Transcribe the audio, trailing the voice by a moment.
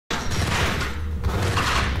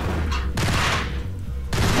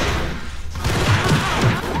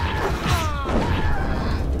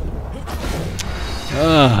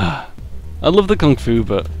I love the kung fu,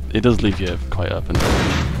 but it does leave you quite open.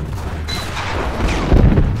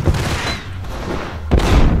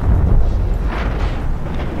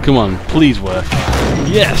 Come on, please work.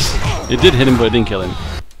 Yes! It did hit him, but it didn't kill him.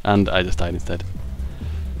 And I just died instead.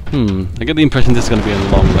 I get the impression this is going to be a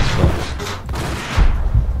long let's play.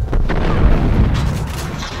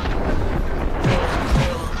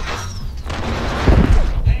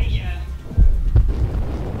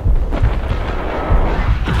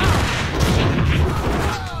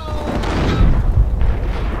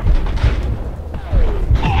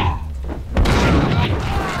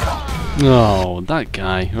 Oh, that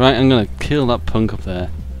guy. Right, I'm gonna kill that punk up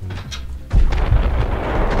there.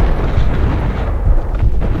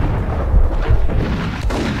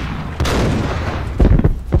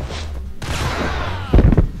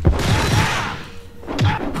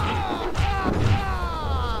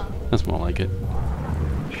 That's more like it.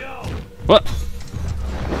 What?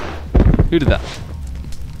 Who did that?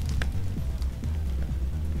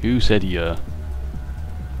 Who said yeah?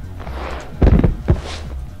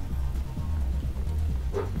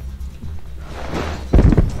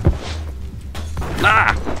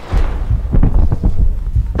 Ah!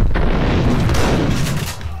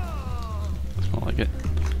 That's more like it.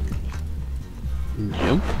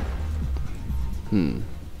 Jump.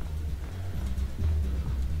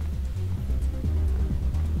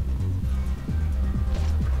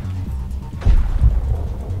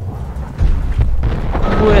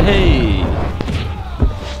 Way!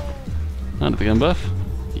 I did the gun buff?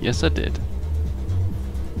 Yes, I did.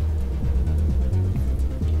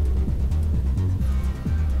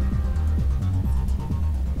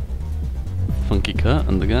 Funky cut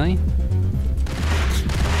on the guy.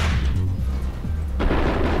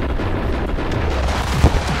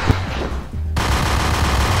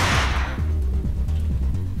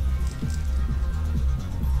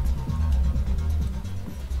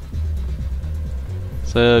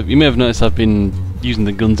 So you may have noticed I've been using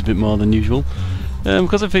the guns a bit more than usual,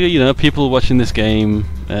 because I figure, you know, people watching this game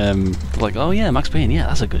like, oh yeah, Max Payne, yeah,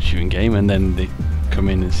 that's a good shooting game, and then they come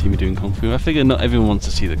in and see me doing kung fu. I figure not everyone wants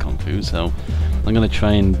to see the kung fu, so I'm gonna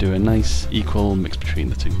try and do a nice equal mix between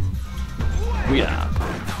the two. Yeah.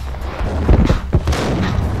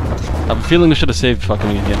 I have a feeling I should have saved before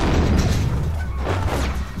coming in here.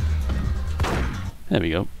 There we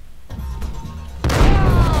go.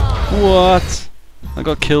 What? I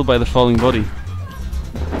got killed by the falling body.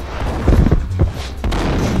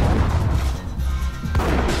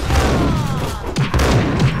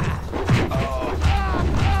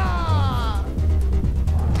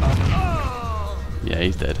 Yeah,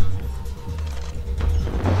 he's dead.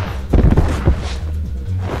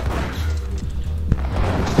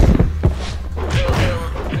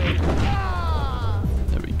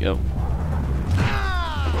 There we go.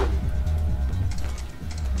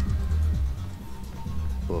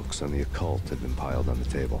 Books on the occult had been piled on the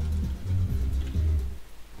table.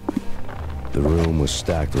 The room was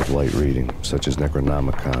stacked with light reading, such as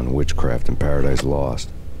Necronomicon, Witchcraft, and Paradise Lost.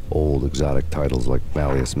 Old exotic titles like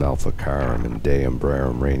Malleus Maleficarum and De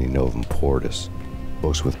Umbrarum Reini Novum Portus.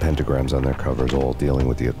 Books with pentagrams on their covers, all dealing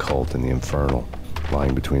with the occult and the infernal,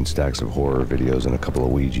 lying between stacks of horror videos and a couple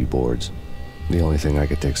of Ouija boards. The only thing I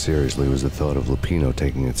could take seriously was the thought of Lupino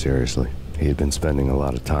taking it seriously. He had been spending a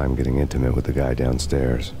lot of time getting intimate with the guy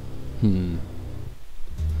downstairs.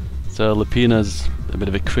 So Lupino's a bit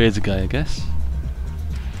of a crazy guy, I guess.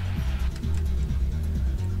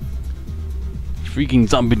 Freaking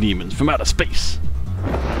zombie demons from outer space.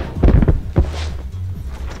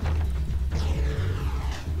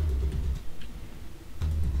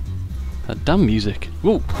 That damn music.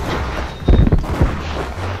 Whoa.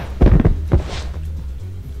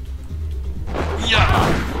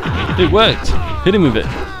 Yeah! It worked! Hit him with it.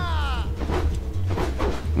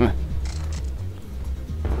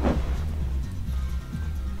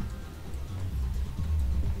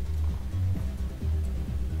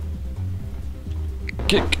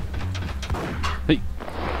 Kick! Hey!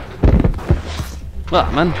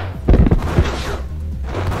 Ah, man!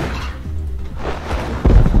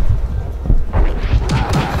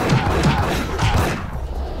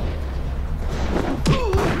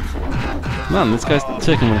 Man, this guy's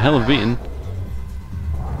taking a hell of a beating.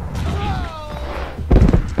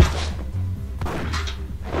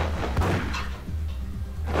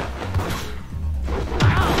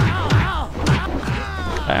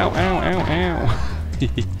 Ow, ow, ow, ow.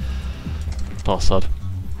 Poor sod.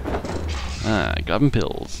 Ah, grabbing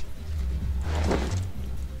pills.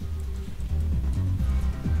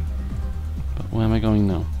 But where am I going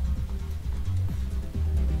now?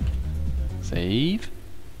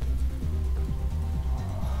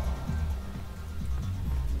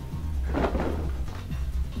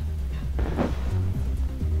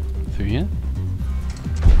 through here.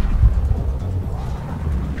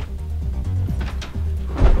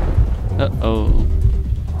 Uh-oh.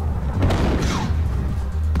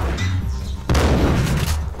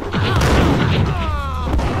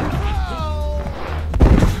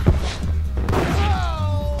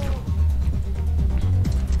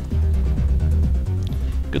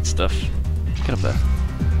 Good stuff. Get up there.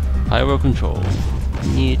 Pyro control.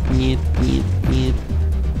 Neat, neat, neat, neat.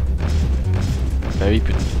 Very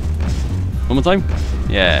pretty. One more time?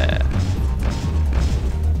 Yeah.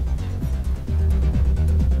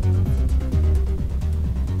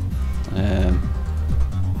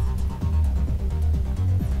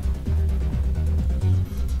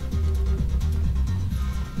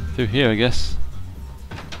 Through here, I guess.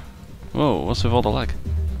 Whoa, what's with all the lag?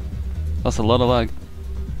 That's a lot of lag.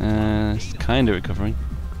 It's kinda recovering.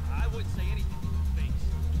 I wouldn't say anything to his face.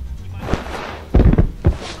 He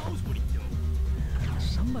knows what he's doing.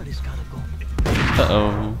 Somebody's gotta go.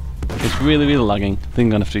 Uh-oh. It's really, really lagging. I think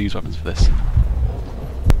I'm gonna have to use weapons for this.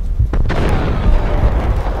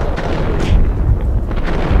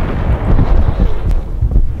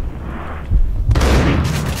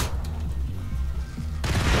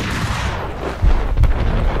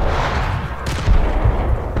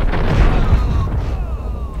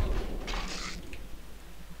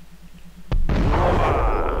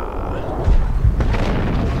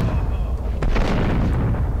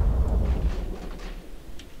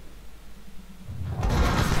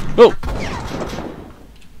 Oh!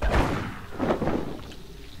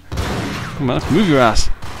 Come on, move your ass.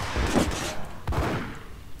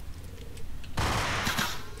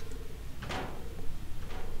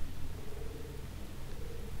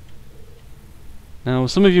 Now,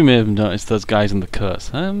 some of you may have noticed those guys in the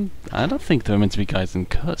curse. I don't think there are meant to be guys in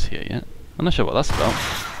curse here yet. I'm not sure what that's about.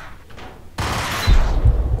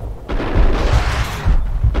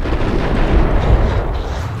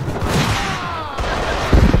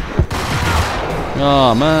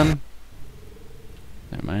 Oh man.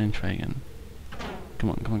 Never mind, try again.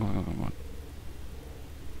 Come on, come on, come on, come on, come on.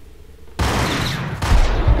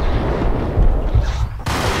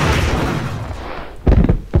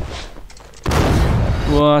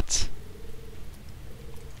 What?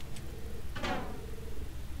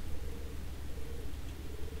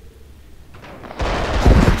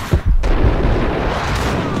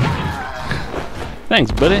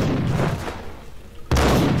 Thanks, buddy.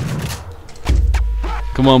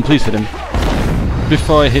 Come on, please hit him.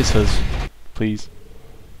 Before it hits us. Please.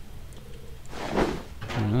 Oh,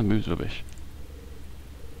 that move's rubbish.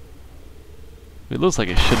 It looks like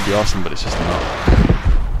it should be awesome, but it's just not.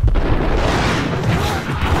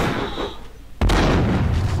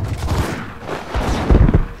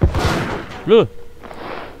 Ugh.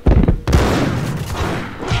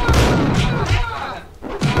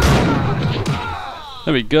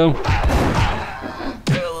 There we go.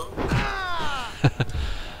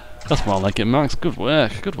 That's more like it, Max. Good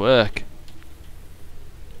work, good work.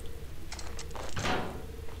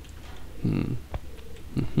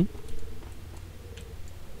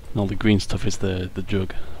 All the green stuff is the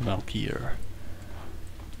jug, Valkyr.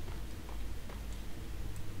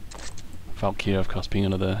 Valkyr, of course, being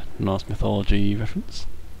another Norse mythology reference.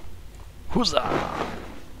 Huzzah!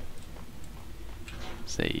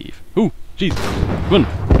 Save. Ooh, jeez, run!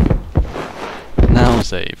 Now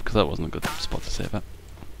save, because that wasn't a good spot to save at.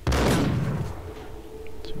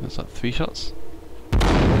 So that's like 3 shots.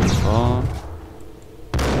 4,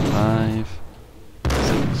 5,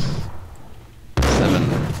 6, 7.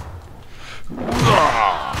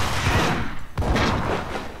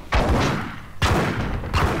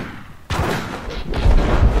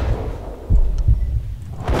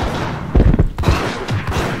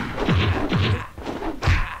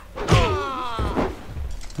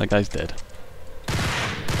 That guy's dead.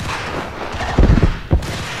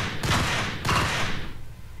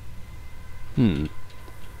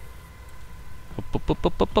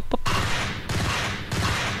 Up.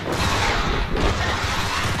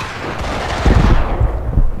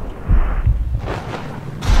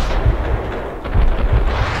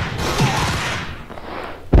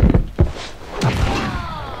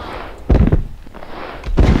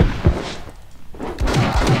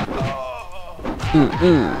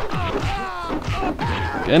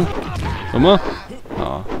 Again? One more?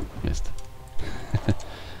 Oh, missed.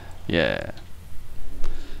 Yeah.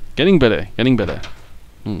 Getting better, getting better.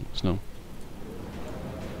 Snow.